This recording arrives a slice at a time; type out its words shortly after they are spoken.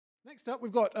Next up,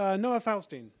 we've got Noah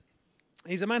Falstein.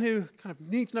 He's a man who kind of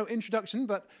needs no introduction,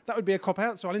 but that would be a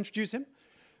cop-out, so I'll introduce him.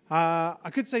 I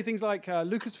could say things like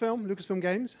Lucasfilm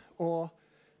Games, or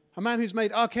a man who's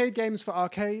made arcade games for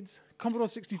arcades, Commodore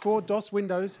 64, DOS,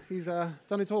 Windows. He's done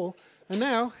it all. And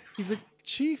now he's the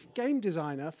chief game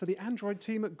designer for the Android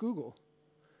team at Google.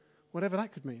 Whatever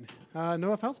that could mean.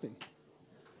 Noah Falstein.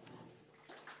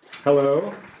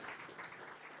 Hello.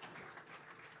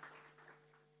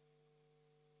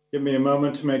 Give me a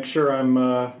moment to make sure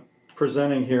I'm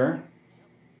presenting here.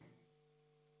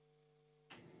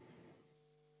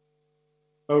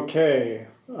 Okay.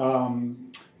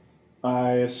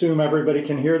 I assume everybody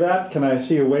can hear that. Can I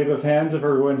see a wave of hands if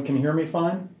everyone can hear me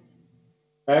fine?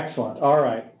 Excellent. All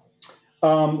right.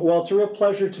 Well, it's a real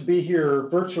pleasure to be here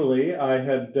virtually. I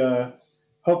had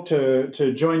hoped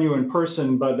to join you in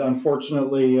person, but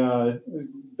unfortunately,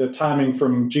 the timing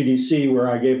from GDC,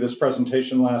 where I gave this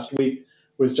presentation last week,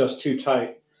 was just too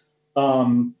tight.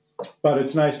 But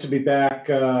it's nice to be back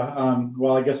on,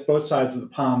 well, I guess both sides of the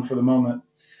pond for the moment.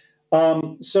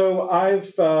 So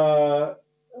I'll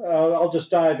just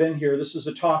dive in here. This is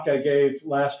a talk I gave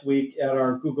last week at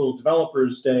our Google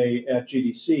Developers Day at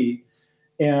GDC.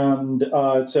 And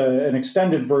it's an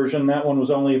extended version. That one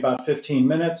was only about 15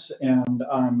 minutes. And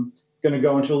I'm going to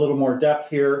go into a little more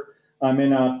depth here. I may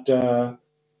not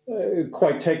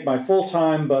quite take my full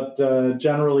time, but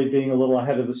generally being a little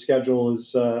ahead of the schedule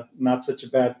is not such a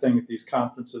bad thing at these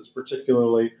conferences,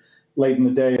 particularly late in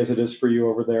the day as it is for you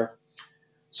over there.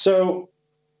 So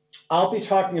I'll be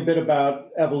talking a bit about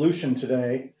evolution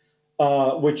today,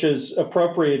 which is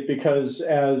appropriate because,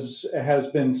 as has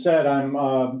been said,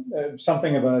 I'm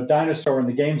something of a dinosaur in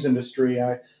the games industry.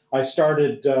 I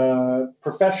started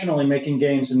professionally making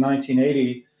games in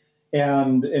 1980,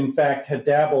 and in fact had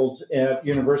dabbled at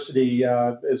university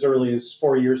as early as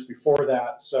 4 years before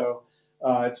that. So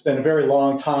it's been a very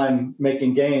long time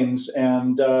making games,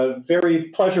 and very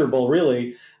pleasurable,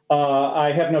 really.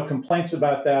 I have no complaints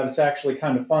about that. It's actually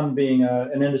kind of fun being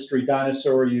an industry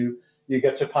dinosaur. You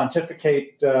get to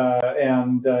pontificate,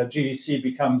 and GDC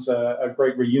becomes a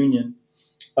great reunion.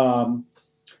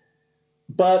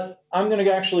 But I'm going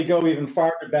to actually go even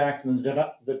farther back than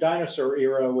the dinosaur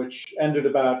era, which ended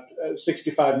about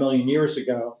 65 million years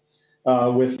ago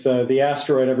with the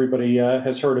asteroid everybody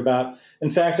has heard about.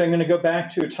 In fact, I'm going to go back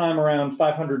to a time around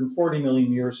 540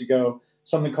 million years ago,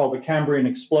 something called the Cambrian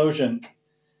explosion.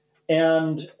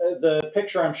 And the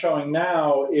picture I'm showing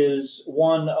now is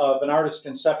one of an artist's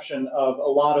conception of a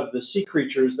lot of the sea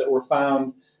creatures that were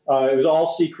found. It was all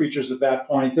sea creatures at that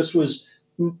point. This was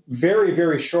very,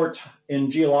 very short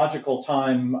in geological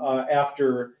time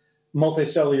after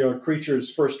multicellular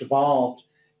creatures first evolved.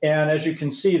 And as you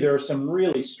can see, there are some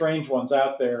really strange ones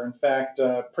out there. In fact,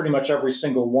 pretty much every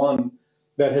single one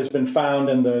that has been found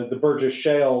in the Burgess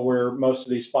Shale, where most of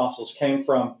these fossils came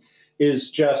from,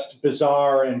 is just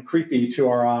bizarre and creepy to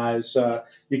our eyes.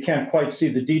 You can't quite see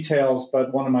the details,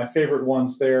 but one of my favorite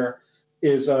ones there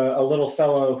is a little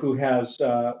fellow who has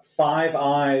 5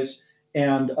 eyes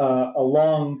and a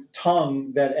long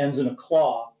tongue that ends in a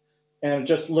claw. And it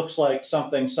just looks like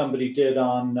something somebody did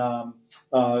on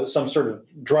some sort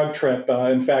of drug trip.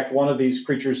 In fact, one of these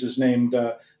creatures is named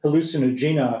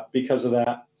Hallucinogena because of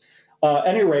that. At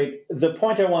any rate, the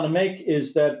point I want to make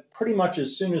is that pretty much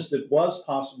as soon as it was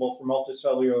possible for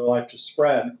multicellular life to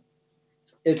spread,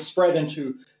 it spread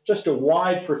into just a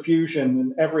wide profusion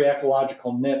in every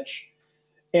ecological niche.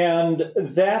 And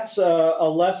that's a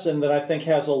lesson that I think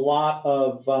has a lot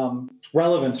of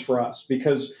relevance for us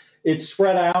because it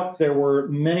spread out. There were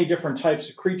many different types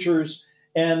of creatures.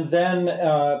 And then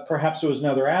perhaps it was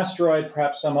another asteroid,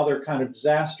 perhaps some other kind of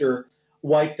disaster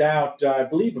wiped out, I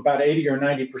believe, about 80 or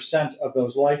 90% of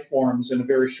those life forms in a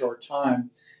very short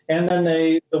time. And then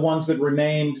the ones that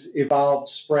remained evolved,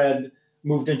 spread,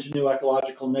 moved into new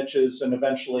ecological niches, and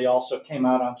eventually also came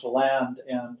out onto land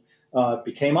and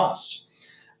became us.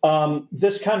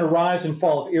 This kind of rise and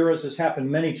fall of eras has happened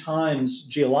many times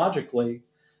geologically.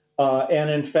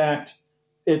 And in fact,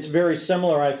 it's very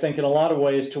similar, I think, in a lot of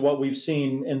ways to what we've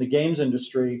seen in the games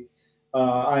industry.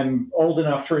 I'm old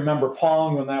enough to remember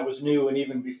Pong when that was new, and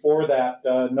even before that,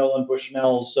 Nolan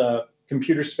Bushnell's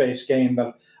computer space game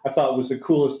that I thought was the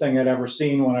coolest thing I'd ever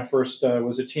seen when I first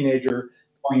was a teenager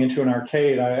going into an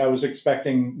arcade. I was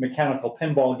expecting mechanical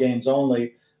pinball games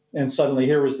only, and suddenly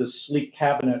here was this sleek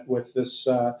cabinet with this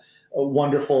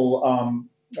wonderful,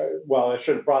 well, I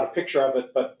should have brought a picture of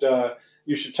it, but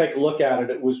you should take a look at it.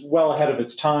 It was well ahead of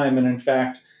its time, and in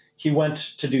fact, he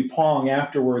went to do Pong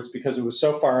afterwards because it was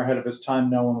so far ahead of his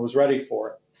time, no one was ready for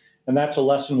it. And that's a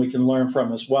lesson we can learn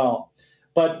from as well.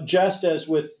 But just as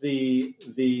with the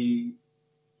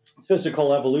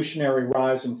physical evolutionary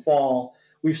rise and fall.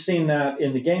 We've seen that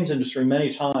in the games industry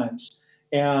many times.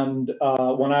 And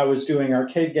when I was doing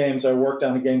arcade games, I worked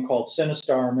on a game called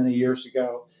Sinistar many years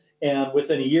ago. And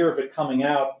within a year of it coming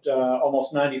out,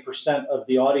 almost 90% of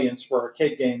the audience for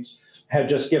arcade games had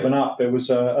just given up. It was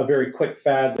a very quick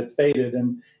fad that faded,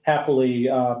 and happily,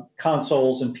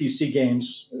 consoles and PC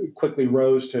games quickly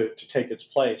rose to take its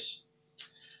place.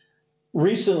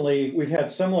 Recently, we've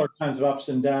had similar kinds of ups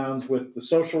and downs with the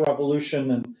social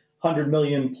revolution and 100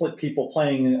 million people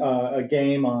playing a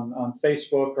game on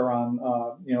Facebook or on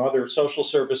other social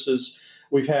services.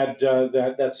 We've had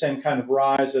that same kind of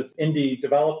rise of indie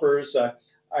developers. I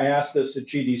asked this at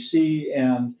GDC,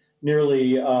 and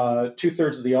nearly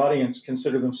 2/3 of the audience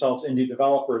consider themselves indie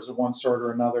developers of one sort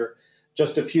or another.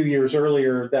 Just a few years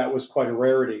earlier, that was quite a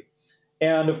rarity.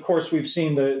 And of course, we've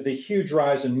seen the huge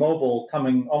rise in mobile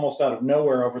coming almost out of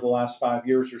nowhere over the last 5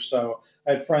 years or so.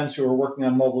 I had friends who were working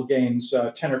on mobile games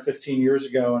 10 or 15 years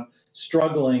ago and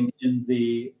struggling in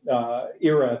the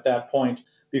era at that point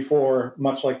before,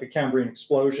 much like the Cambrian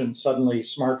explosion, suddenly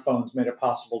smartphones made it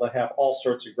possible to have all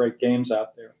sorts of great games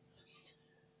out there.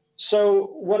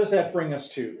 So what does that bring us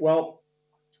to? Well,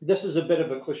 this is a bit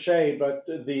of a cliche, but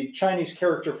the Chinese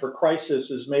character for crisis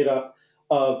is made up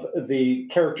of the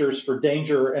characters for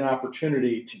danger and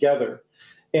opportunity together.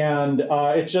 And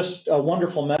it's just a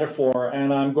wonderful metaphor,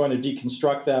 and I'm going to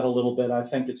deconstruct that a little bit. I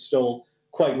think it's still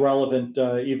quite relevant,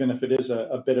 even if it is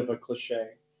a bit of a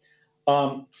cliche.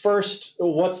 First,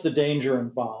 what's the danger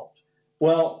involved?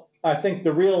 Well, I think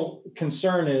the real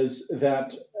concern is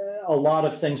that a lot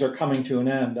of things are coming to an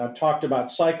end. I've talked about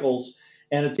cycles,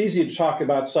 and it's easy to talk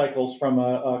about cycles from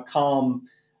a calm,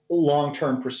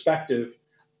 long-term perspective.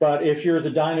 But if you're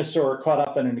the dinosaur caught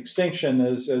up in an extinction,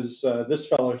 as this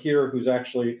fellow here, who's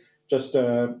actually just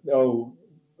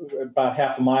about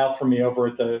half a mile from me over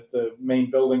at the main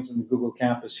buildings in the Google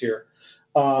campus here,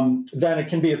 then it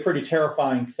can be a pretty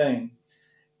terrifying thing.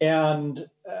 And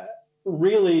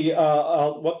really, a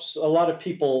lot of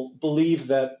people believe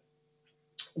that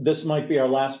this might be our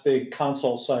last big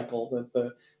console cycle,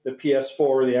 that the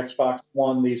PS4, the Xbox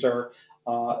One, these are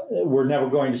we're never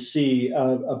going to see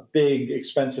a big,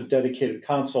 expensive, dedicated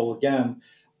console again.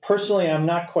 Personally, I'm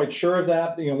not quite sure of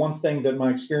that. One thing that my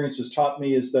experience has taught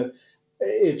me is that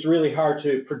it's really hard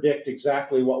to predict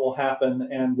exactly what will happen,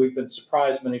 and we've been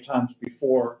surprised many times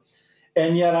before.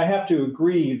 And yet, I have to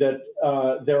agree that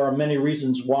there are many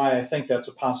reasons why I think that's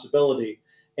a possibility.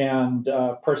 And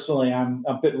personally, I'm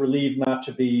a bit relieved not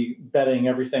to be betting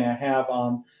everything I have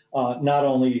on not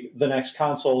only the next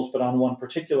consoles, but on one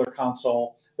particular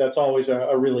console. That's always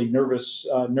a really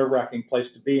nerve-wracking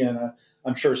place to be in.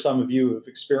 I'm sure some of you have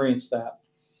experienced that.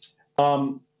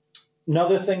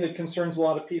 Another thing that concerns a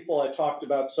lot of people, I talked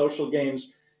about social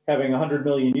games having 100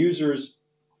 million users,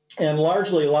 and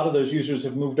largely a lot of those users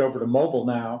have moved over to mobile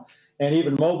now. And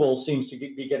even mobile seems to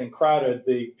be getting crowded.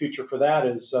 The future for that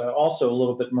is also a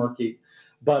little bit murky.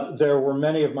 But there were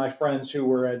many of my friends who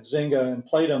were at Zynga and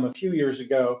played them a few years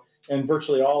ago, and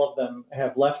virtually all of them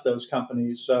have left those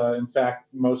companies. In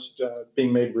fact, most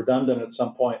being made redundant at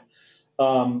some point.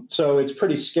 So it's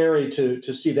pretty scary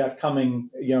to see that coming,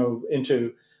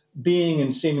 into being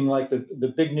and seeming like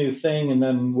the big new thing, and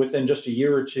then within just a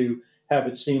year or two, have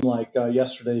it seem like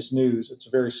yesterday's news. It's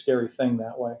a very scary thing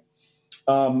that way.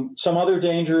 Some other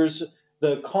dangers.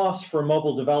 The cost for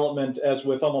mobile development, as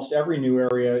with almost every new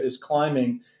area, is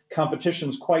climbing.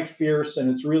 Competition's quite fierce, and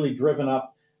it's really driven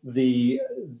up the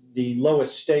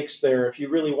lowest stakes there. If you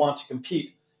really want to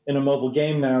compete in a mobile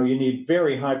game now, you need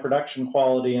very high production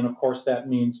quality, and of course that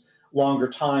means longer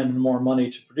time and more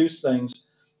money to produce things.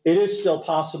 It is still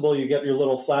possible you get your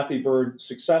little Flappy Bird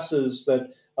successes that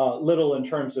little in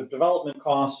terms of development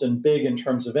costs and big in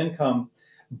terms of income.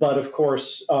 But of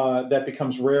course, that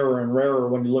becomes rarer and rarer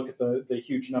when you look at the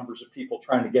huge numbers of people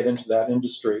trying to get into that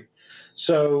industry.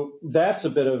 So that's a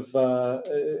bit of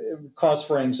cause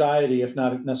for anxiety, if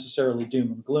not necessarily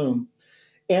doom and gloom.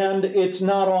 And it's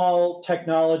not all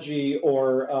technology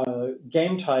or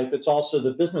game type. It's also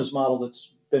the business model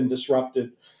that's been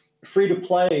disrupted.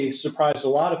 Free-to-play surprised a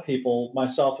lot of people,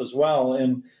 myself as well.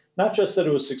 And not just that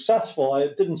it was successful,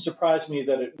 it didn't surprise me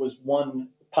that it was one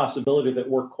possibility that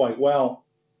worked quite well.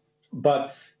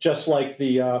 But just like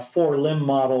the four-limb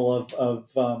model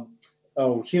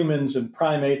of humans and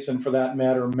primates, and for that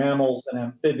matter, mammals and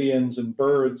amphibians and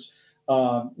birds,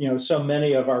 so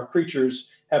many of our creatures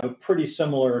have a pretty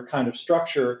similar kind of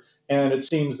structure. And it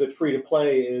seems that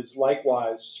free-to-play is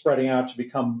likewise spreading out to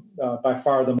become by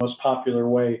far the most popular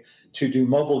way to do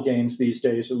mobile games these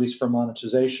days, at least for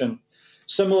monetization.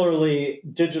 Similarly,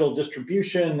 digital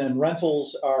distribution and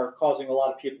rentals are causing a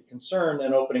lot of people concern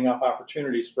and opening up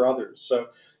opportunities for others. So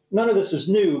none of this is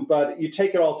new, but you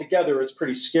take it all together, it's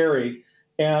pretty scary.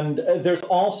 And there's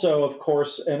also, of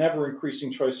course, an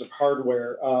ever-increasing choice of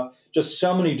hardware. Just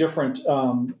so many different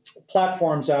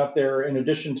platforms out there. In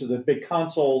addition to the big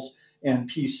consoles and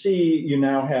PC, you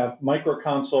now have micro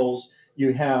consoles.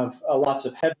 You have lots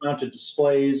of head-mounted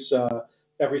displays,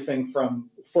 everything from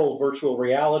full virtual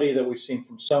reality that we've seen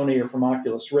from Sony or from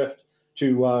Oculus Rift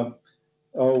to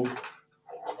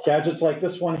gadgets like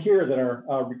this one here that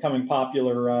are becoming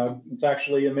popular. It's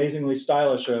actually amazingly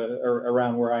stylish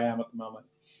around where I am at the moment.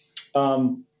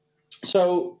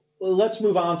 So let's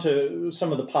move on to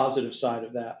some of the positive side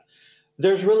of that.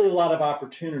 There's really a lot of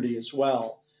opportunity as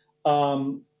well.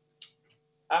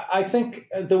 I think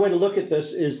the way to look at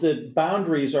this is that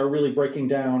boundaries are really breaking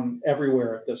down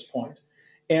everywhere at this point.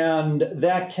 And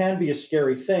that can be a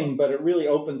scary thing, but it really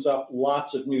opens up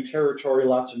lots of new territory,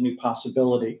 lots of new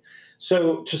possibility.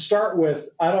 So to start with,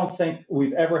 I don't think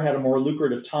we've ever had a more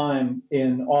lucrative time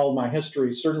in all my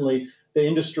history. Certainly, the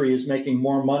industry is making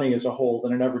more money as a whole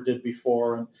than it ever did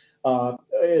before. And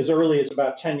as early as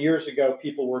about 10 years ago,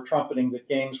 people were trumpeting that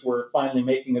games were finally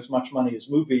making as much money as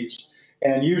movies.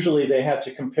 And usually they had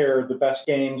to compare the best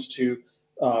games to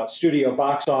studio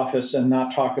box office and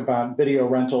not talk about video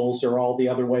rentals or all the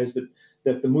other ways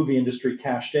that the movie industry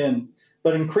cashed in.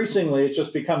 But increasingly, it's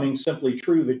just becoming simply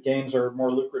true that games are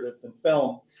more lucrative than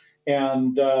film.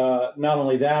 And not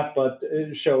only that, but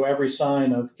show every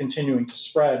sign of continuing to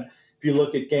spread. If you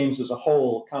look at games as a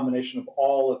whole, a combination of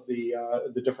all of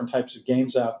the different types of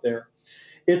games out there.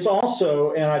 It's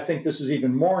also, and I think this is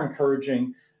even more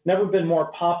encouraging, never been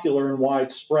more popular and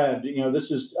widespread. You know,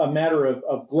 this is a matter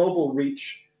of global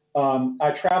reach.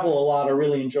 I travel a lot. I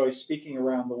really enjoy speaking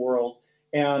around the world.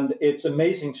 And it's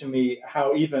amazing to me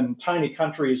how even tiny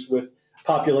countries with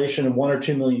population of 1 or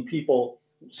 2 million people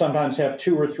sometimes have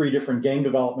 2 or 3 different game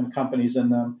development companies in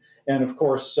them. And of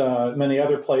course, many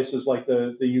other places like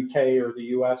the UK or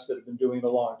the US that have been doing it a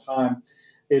long time.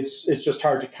 It's just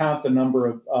hard to count the number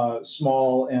of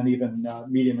small and even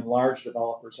medium and large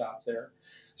developers out there.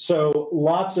 So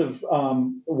lots of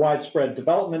widespread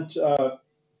development,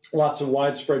 lots of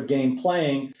widespread game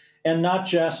playing, and not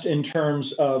just in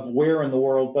terms of where in the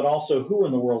world, but also who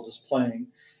in the world is playing.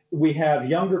 We have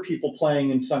younger people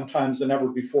playing, and sometimes than ever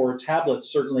before. Tablets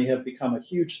certainly have become a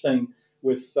huge thing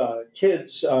with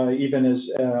kids, even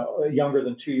as younger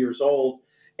than 2 years old.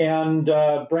 And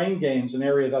brain games, an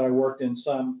area that I worked in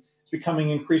some, it's becoming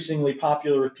increasingly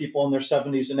popular with people in their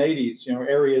 70s and 80s, you know,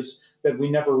 areas that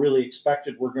we never really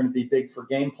expected were going to be big for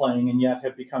game playing and yet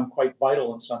have become quite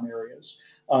vital in some areas.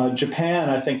 Japan,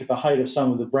 I think at the height of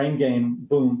some of the brain game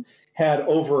boom, had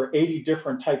over 80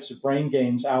 different types of brain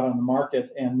games out on the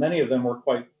market, and many of them were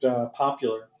quite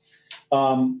popular.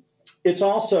 It's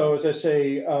also, as I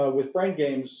say, with brain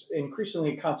games,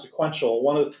 increasingly consequential.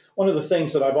 One of the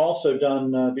things that I've also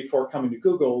done before coming to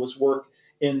Google was work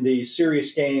in the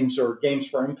serious games or games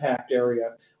for impact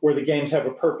area, where the games have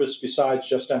a purpose besides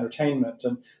just entertainment.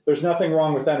 And there's nothing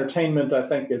wrong with entertainment. I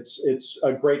think it's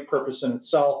a great purpose in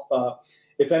itself.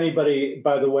 If anybody,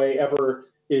 by the way, ever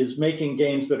is making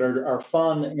games that are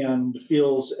fun and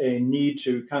feels a need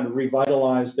to kind of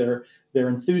revitalize their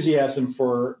enthusiasm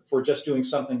for just doing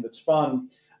something that's fun,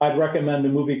 I'd recommend a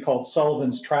movie called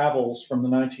Sullivan's Travels from the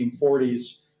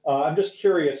 1940s. I'm just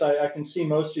curious, I can see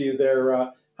most of you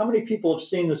there. How many people have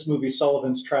seen this movie,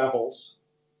 Sullivan's Travels?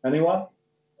 Anyone?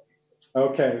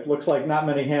 Okay, looks like not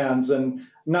many hands. And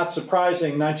not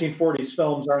surprising, 1940s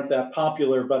films aren't that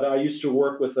popular, but I used to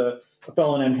work with a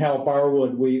fellow named Hal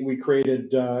Barwood. We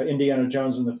created Indiana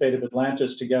Jones and the Fate of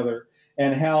Atlantis together.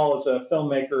 And Hal, as a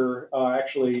filmmaker,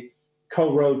 actually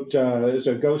co-wrote as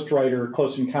a ghostwriter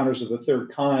Close Encounters of the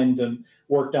Third Kind and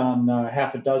worked on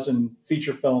half a dozen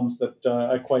feature films that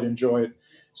I quite enjoyed.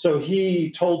 So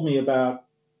he told me about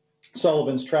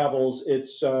Sullivan's Travels.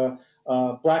 It's a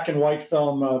black and white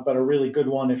film, but a really good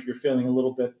one if you're feeling a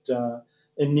little bit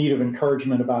in need of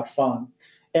encouragement about fun.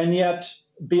 And yet,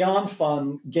 beyond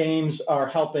fun, games are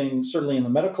helping, certainly in the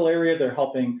medical area, they're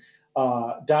helping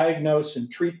diagnose and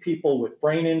treat people with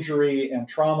brain injury and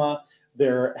trauma.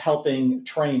 They're helping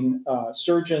train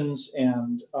surgeons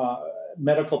and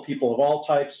medical people of all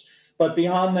types. But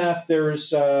beyond that,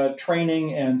 there's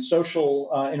training and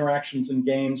social interactions in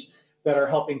games that are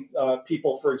helping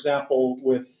people, for example,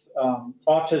 with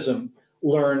autism,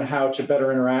 learn how to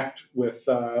better interact with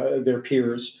their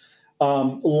peers.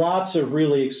 Lots of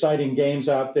really exciting games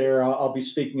out there. I'll be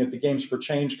speaking at the Games for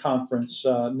Change conference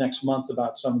next month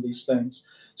about some of these things.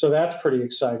 So that's pretty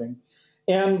exciting.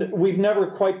 And we've never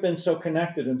quite been so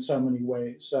connected in so many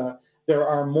ways. There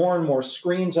are more and more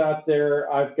screens out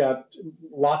there. I've got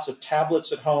lots of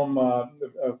tablets at home.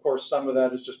 Of course, some of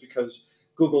that is just because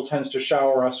Google tends to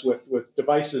shower us with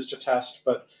devices to test.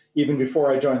 But even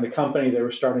before I joined the company, they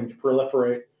were starting to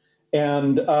proliferate.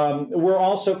 And we're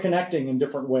also connecting in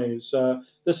different ways.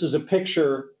 This is a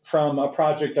picture from a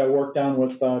project I worked on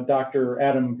with Dr.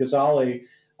 Adam Ghazali.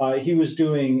 He was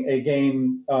doing a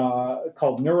game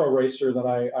called NeuroRacer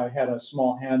that I had a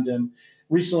small hand in.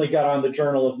 Recently got on the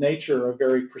Journal of Nature, a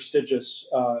very prestigious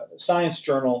science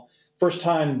journal. First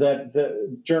time that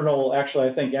the journal, actually,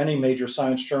 I think any major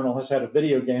science journal has had a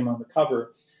video game on the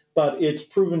cover. But it's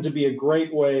proven to be a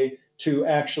great way to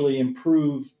actually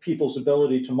improve people's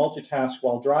ability to multitask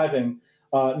while driving,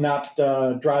 not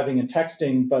driving and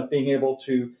texting, but being able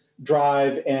to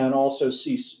drive and also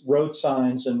see road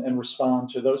signs and respond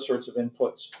to those sorts of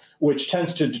inputs, which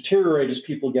tends to deteriorate as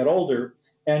people get older.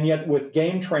 And yet with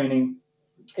game training,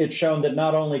 it's shown that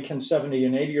not only can 70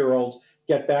 and 80-year-olds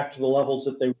get back to the levels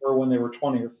that they were when they were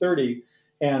 20 or 30,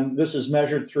 and this is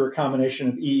measured through a combination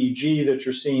of EEG that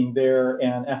you're seeing there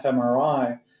and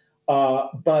fMRI,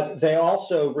 but they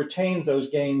also retain those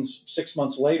gains 6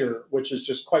 months later, which is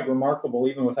just quite remarkable,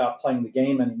 even without playing the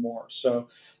game anymore. So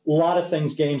a lot of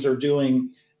things games are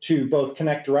doing to both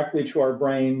connect directly to our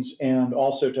brains and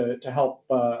also to help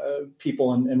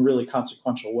people in really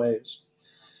consequential ways.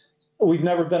 We've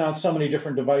never been on so many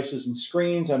different devices and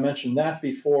screens. I mentioned that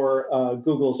before.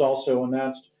 Google's also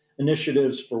announced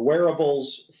initiatives for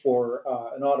wearables, for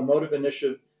an automotive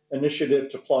initiative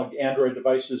to plug Android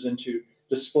devices into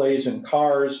displays in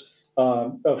cars.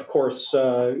 Of course,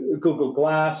 Google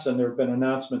Glass, and there have been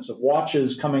announcements of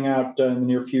watches coming out in the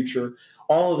near future.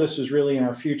 All of this is really in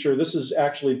our future. This has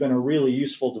actually been a really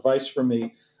useful device for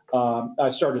me. I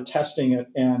started testing it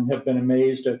and have been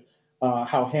amazed at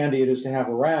how handy it is to have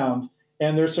around.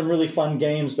 And there's some really fun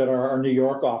games that our New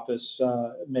York office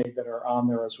made that are on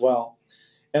there as well.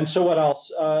 And so what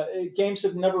else? Games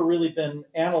have never really been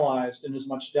analyzed in as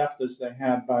much depth as they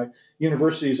have by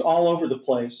universities all over the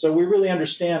place. So we really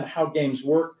understand how games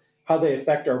work, how they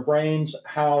affect our brains,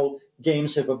 how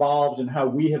games have evolved, and how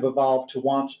we have evolved to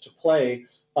want to play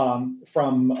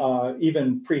from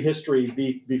even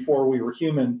prehistory, before we were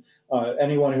human.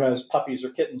 Anyone who has puppies or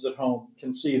kittens at home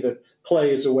can see that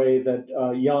play is a way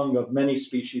that young of many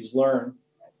species learn.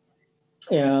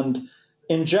 And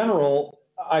in general,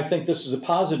 I think this is a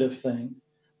positive thing,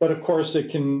 but of course it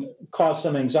can cause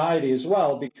some anxiety as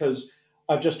well, because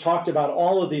I've just talked about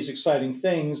all of these exciting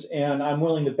things, and I'm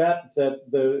willing to bet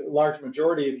that the large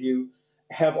majority of you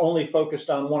have only focused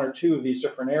on one or two of these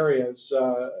different areas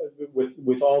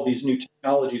with all these new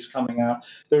technologies coming out.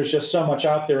 There's just so much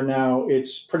out there now,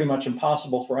 it's pretty much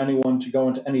impossible for anyone to go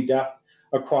into any depth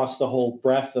across the whole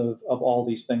breadth of all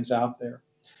these things out there.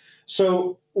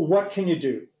 So what can you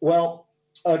do? Well,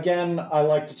 again, I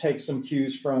like to take some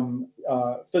cues from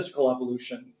physical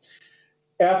evolution.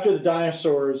 After the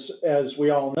dinosaurs, as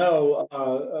we all know,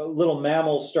 little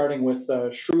mammals, starting with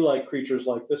shrew-like creatures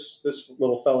like this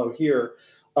little fellow here,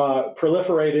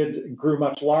 proliferated, grew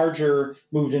much larger,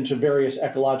 moved into various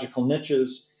ecological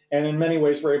niches, and in many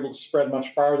ways were able to spread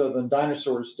much farther than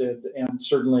dinosaurs did, and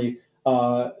certainly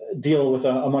deal with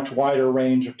a much wider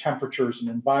range of temperatures and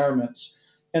environments.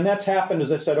 And that's happened,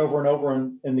 as I said, over and over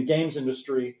in the games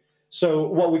industry. So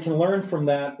what we can learn from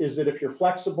that is that if you're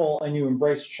flexible and you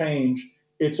embrace change,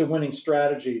 it's a winning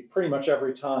strategy pretty much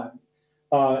every time.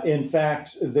 In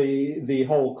fact, the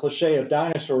whole cliche of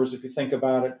dinosaurs, if you think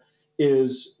about it,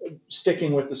 is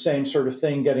sticking with the same sort of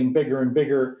thing, getting bigger and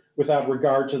bigger without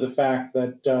regard to the fact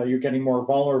that you're getting more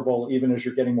vulnerable even as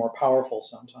you're getting more powerful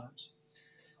sometimes.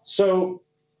 So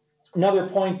another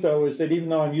point, though, is that even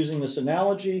though I'm using this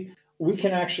analogy, we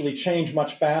can actually change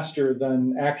much faster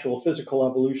than actual physical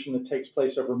evolution that takes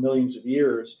place over millions of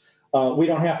years. We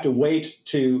don't have to wait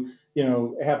to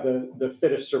have the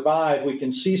fittest survive. We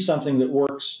can see something that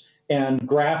works and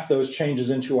graph those changes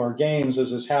into our games,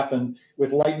 as has happened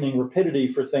with lightning rapidity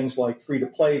for things like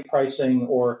free-to-play pricing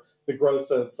or the growth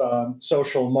of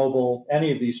social, mobile,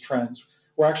 any of these trends.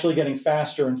 We're actually getting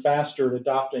faster and faster at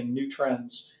adopting new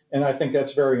trends. And I think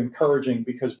that's very encouraging,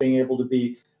 because being able to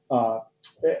be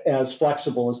as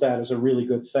flexible as that is a really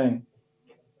good thing.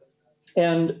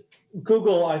 And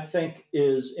Google, I think,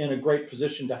 is in a great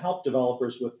position to help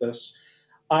developers with this.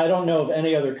 I don't know of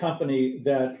any other company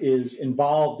that is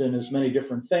involved in as many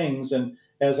different things. And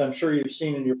as I'm sure you've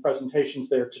seen in your presentations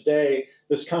there today,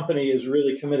 this company is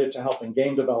really committed to helping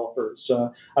game developers.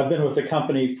 I've been with the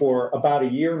company for about a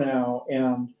year now,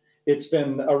 and it's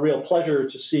been a real pleasure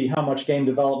to see how much game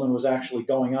development was actually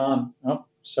going on. Oh,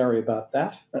 sorry about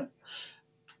that.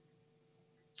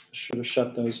 should have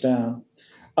shut those down.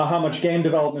 How much game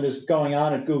development is going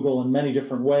on at Google in many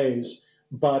different ways,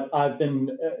 but I've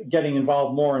been getting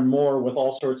involved more and more with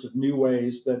all sorts of new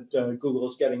ways that Google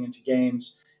is getting into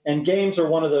games. And games are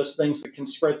one of those things that can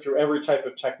spread through every type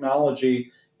of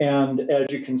technology. And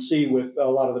as you can see with a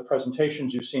lot of the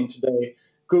presentations you've seen today,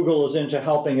 Google is into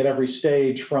helping at every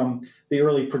stage, from the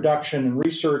early production and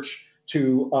research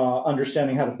to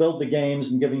understanding how to build the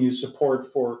games and giving you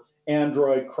support for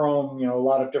Android, Chrome, a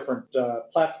lot of different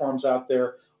platforms out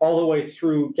there, all the way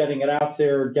through getting it out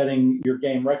there, getting your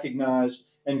game recognized,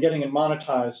 and getting it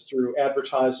monetized through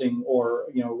advertising or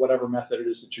whatever method it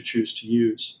is that you choose to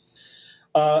use.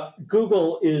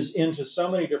 Google is into so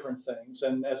many different things,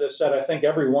 and as I said, I think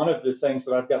every one of the things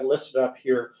that I've got listed up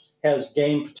here has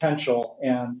game potential.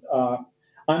 And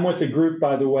I'm with a group,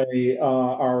 by the way.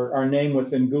 Our name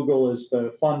within Google is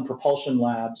the Fun Propulsion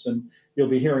Labs, and you'll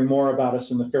be hearing more about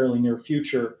us in the fairly near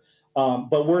future.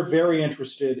 But we're very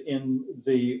interested in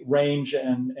the range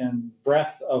and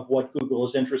breadth of what Google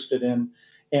is interested in,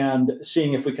 and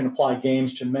seeing if we can apply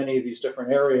games to many of these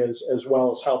different areas, as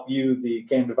well as help you, the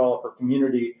game developer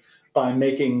community, by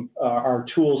making our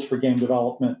tools for game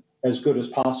development as good as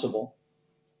possible.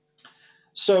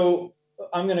 So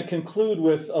I'm going to conclude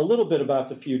with a little bit about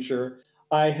the future.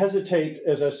 I hesitate,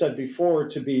 as I said before,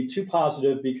 to be too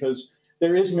positive, because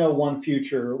there is no one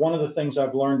future. One of the things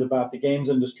I've learned about the games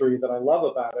industry that I love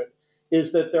about it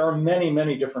is that there are many,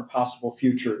 many different possible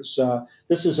futures.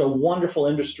 This is a wonderful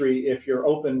industry if you're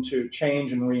open to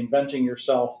change and reinventing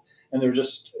yourself. And they're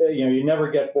just, you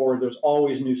never get bored. There's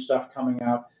always new stuff coming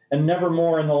out, and never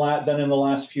more than in the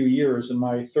last few years. In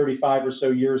my 35 or so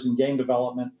years in game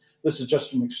development, this is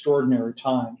just an extraordinary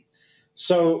time.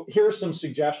 So here are some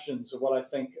suggestions of what I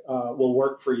think will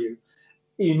work for you.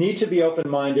 You need to be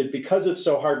open-minded, because it's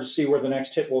so hard to see where the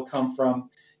next hit will come from.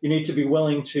 You need to be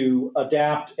willing to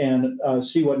adapt and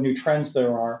see what new trends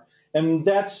there are. And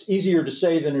that's easier to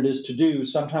say than it is to do.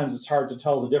 Sometimes it's hard to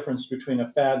tell the difference between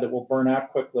a fad that will burn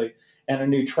out quickly and a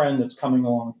new trend that's coming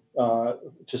along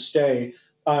to stay.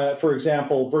 For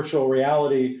example, virtual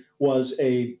reality was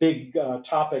a big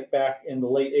topic back in the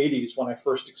late 80s when I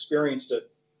first experienced it.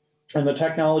 And the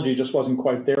technology just wasn't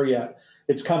quite there yet.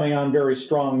 It's coming on very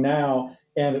strong now,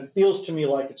 and it feels to me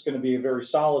like it's going to be very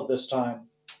solid this time.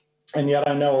 And yet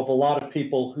I know of a lot of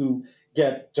people who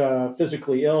get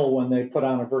physically ill when they put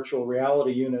on a virtual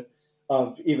reality unit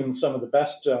of even some of the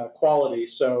best quality.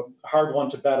 So a hard one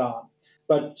to bet on.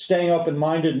 But staying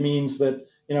open-minded means that,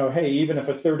 hey, even if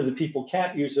a third of the people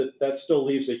can't use it, that still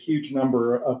leaves a huge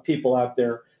number of people out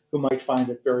there who might find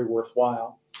it very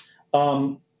worthwhile.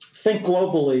 Think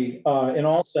globally in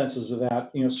all senses of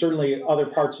that. Certainly other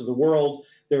parts of the world,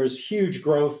 there is huge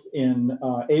growth in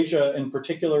Asia in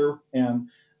particular, and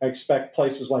I expect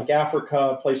places like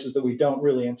Africa, places that we don't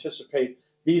really anticipate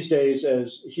these days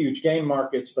as huge game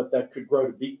markets, but that could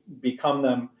grow to become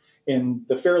them in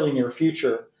the fairly near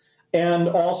future. And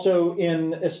also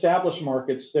in established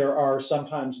markets, there are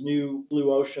sometimes new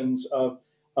blue oceans of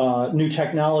new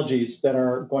technologies that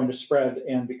are going to spread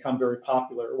and become very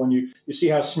popular. When you see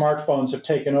how smartphones have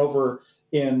taken over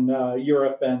in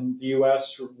Europe and the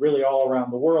US, really all around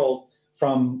the world,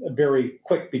 from very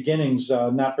quick beginnings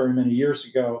not very many years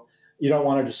ago, you don't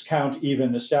want to discount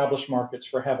even established markets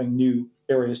for having new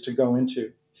areas to go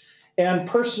into. And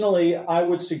personally, I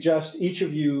would suggest each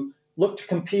of you look to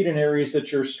compete in areas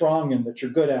that you're strong in, that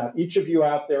you're good at. Each of you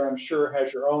out there, I'm sure,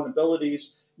 has your own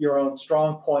abilities, your own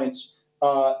strong points.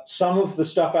 Some of the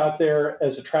stuff out there,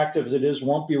 as attractive as it is,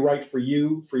 won't be right for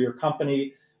you, for your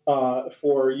company,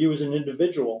 for you as an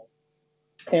individual.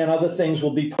 And other things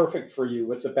will be perfect for you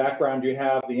with the background you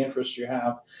have, the interests you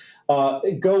have.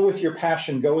 Go with your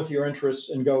passion, go with your interests,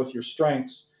 and go with your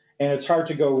strengths. And it's hard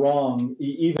to go wrong,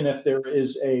 even if there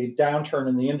is a downturn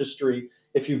in the industry.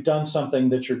 If you've done something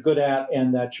that you're good at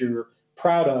and that you're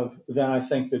proud of, then I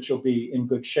think that you'll be in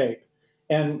good shape.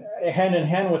 And hand in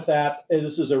hand with that,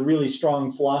 this is a really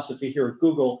strong philosophy here at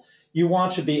Google. You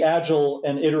want to be agile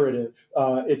and iterative.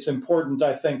 It's important,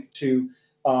 I think, to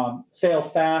fail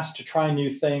fast, to try new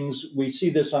things. We see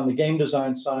this on the game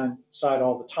design side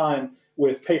all the time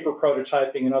with paper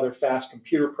prototyping and other fast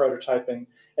computer prototyping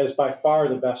as by far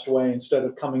the best way, instead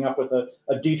of coming up with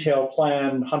a detailed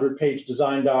plan, 100-page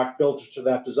design doc, built to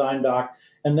that design doc,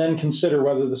 and then consider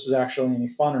whether this is actually any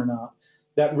fun or not.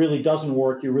 That really doesn't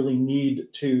work. You really need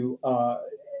to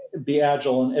be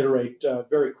agile and iterate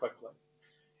very quickly.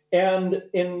 And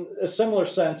in a similar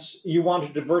sense, you want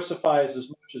to diversify as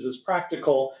much as is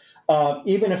practical,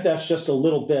 even if that's just a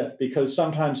little bit, because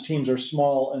sometimes teams are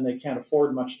small and they can't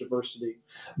afford much diversity.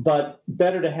 But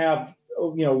better to have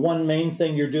one main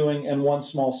thing you're doing and one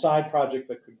small side project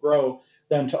that could grow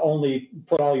than to only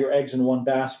put all your eggs in one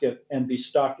basket and be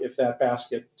stuck if that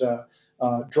basket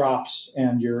drops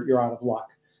and you're out of luck.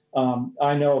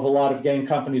 I know of a lot of game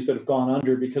companies that have gone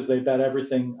under because they bet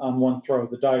everything on one throw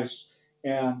of the dice,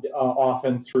 and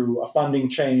often through a funding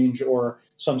change or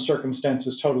some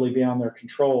circumstances totally beyond their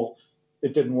control,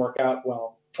 it didn't work out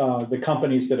well. The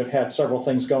companies that have had several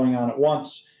things going on at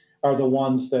once are the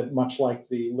ones that, much like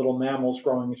the little mammals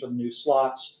growing into the new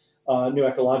slots, new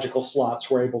ecological slots,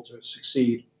 were able to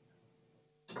succeed.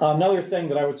 Another thing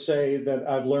that I would say that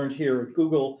I've learned here at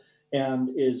Google and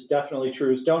is definitely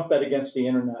true is don't bet against the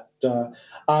internet.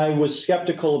 I was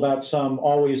skeptical about some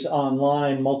always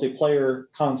online multiplayer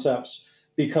concepts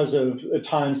because of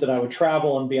times that I would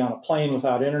travel and be on a plane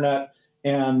without internet.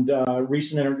 And a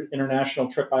recent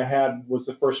international trip I had was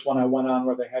the first one I went on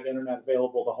where they had internet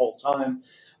available the whole time.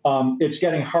 It's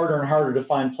getting harder and harder to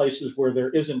find places where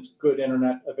there isn't good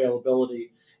internet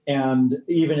availability. And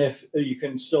even if you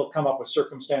can still come up with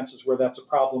circumstances where that's a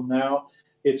problem now,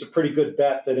 it's a pretty good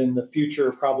bet that in the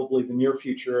future, probably the near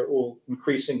future, it will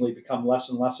increasingly become less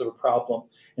and less of a problem,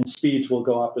 and speeds will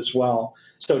go up as well.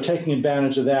 So taking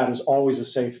advantage of that is always a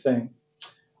safe thing.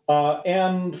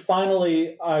 And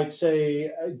finally, I'd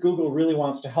say Google really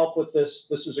wants to help with this.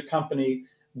 This is a company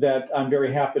that I'm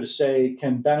very happy to say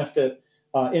can benefit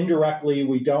indirectly.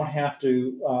 We don't have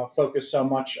to focus so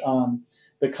much on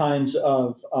the kinds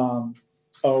of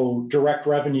direct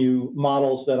revenue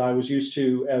models that I was used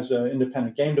to as an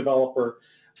independent game developer,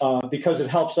 because it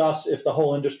helps us if the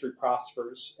whole industry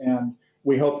prospers. And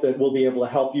we hope that we'll be able to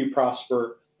help you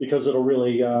prosper, because it'll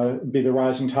really be the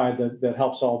rising tide that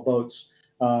helps all boats,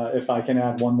 if I can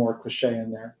add one more cliche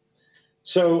in there.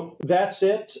 So that's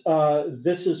it.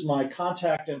 This is my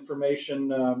contact information,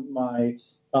 my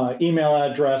email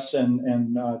address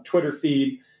and Twitter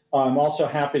feed. I'm also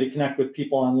happy to connect with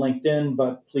people on LinkedIn,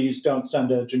 but please don't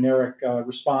send a generic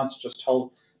response. Just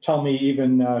tell me,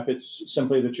 even if it's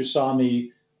simply that you saw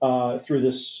me through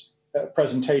this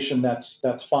presentation,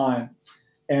 that's fine.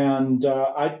 And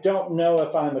I don't know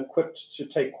if I'm equipped to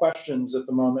take questions at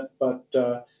the moment, but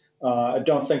I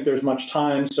don't think there's much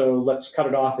time, so let's cut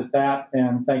it off at that,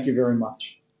 and thank you very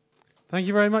much. Thank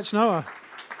you very much, Noah.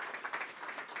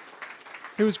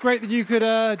 It was great that you could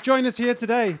join us here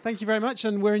today. Thank you very much,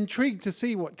 and we're intrigued to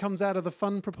see what comes out of the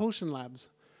Fun Propulsion Labs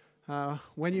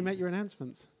when you make your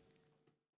announcements.